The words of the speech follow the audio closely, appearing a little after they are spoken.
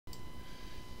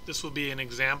This will be an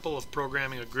example of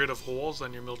programming a grid of holes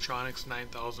on your Milltronics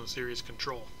 9000 series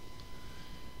control.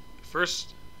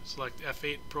 First, select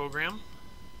F8 Program,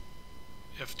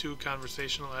 F2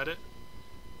 Conversational Edit,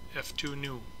 F2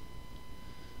 New.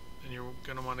 Then you're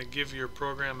going to want to give your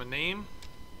program a name.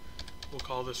 We'll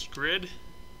call this Grid.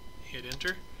 Hit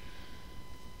Enter.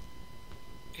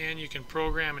 And you can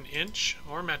program an inch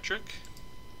or metric.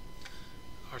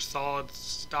 Our solid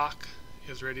stock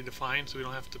is ready to find, so we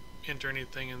don't have to enter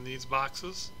anything in these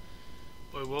boxes.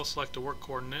 But we will select a work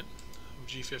coordinate of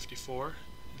G54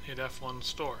 and hit F1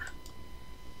 Store.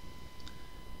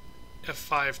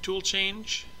 F5 Tool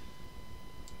Change.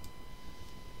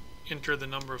 Enter the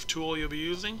number of tool you'll be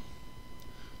using.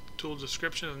 Tool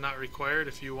description is not required.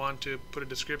 If you want to put a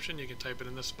description, you can type it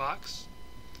in this box.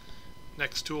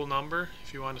 Next tool number,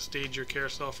 if you want to stage your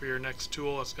carousel for your next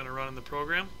tool that's going to run in the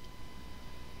program.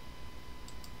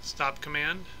 Stop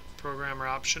command, programmer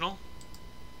optional.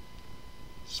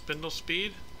 Spindle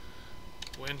speed,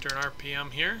 we'll enter an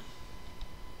RPM here,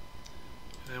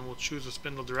 and then we'll choose a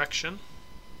spindle direction.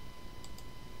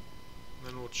 And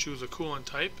then we'll choose a coolant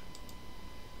type.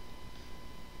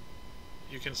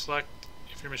 You can select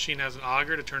if your machine has an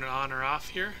auger to turn it on or off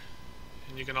here,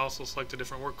 and you can also select a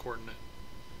different work coordinate.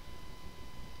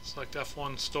 Select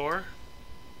F1 Store,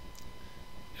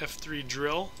 F3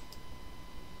 Drill,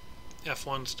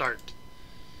 F1 Start.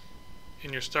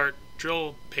 In your Start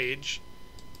Drill page,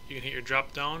 you can hit your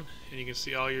drop down and you can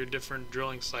see all your different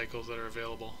drilling cycles that are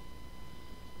available.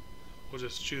 We'll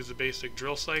just choose the basic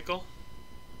drill cycle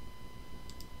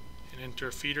and enter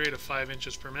a feed rate of 5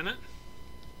 inches per minute.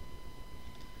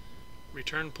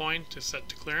 Return point is set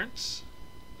to clearance.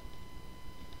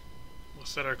 We'll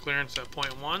set our clearance at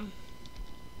 0.1.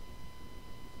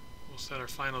 We'll set our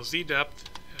final Z depth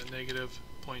at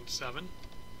 -0.7, and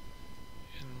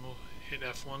we'll hit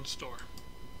F1 Store.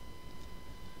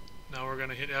 Now we're going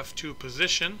to hit F2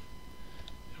 Position,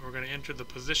 and we're going to enter the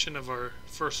position of our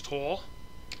first hole.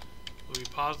 It will be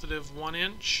positive 1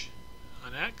 inch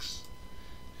on X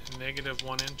and negative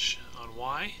 1 inch on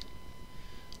Y.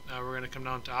 Now we're going to come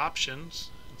down to Options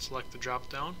and select the drop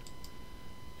down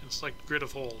and select Grid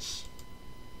of Holes.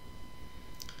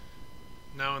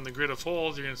 Now in the grid of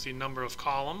holes, you're going to see number of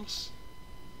columns,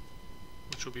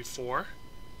 which will be 4.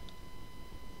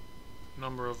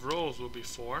 Number of rows will be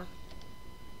 4.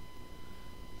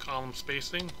 Column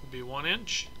spacing will be 1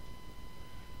 inch.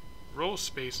 Row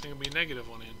spacing will be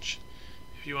 -1 inch.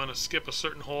 If you want to skip a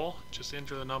certain hole, just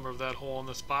enter the number of that hole in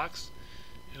this box,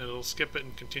 and it'll skip it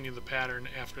and continue the pattern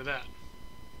after that.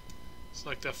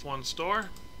 Select F1 Store,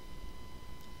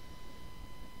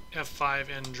 F5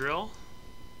 End Drill,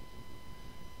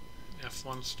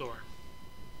 F1 Store.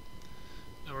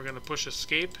 Now we're going to push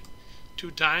Escape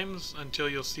 2 times until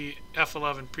you'll see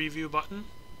F11 Preview button.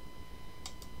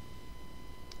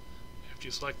 After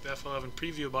you select the F11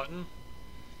 Preview button,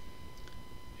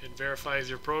 it verifies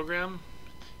your program.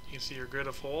 You can see your grid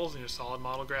of holes and your solid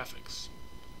model graphics.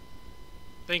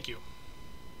 Thank you.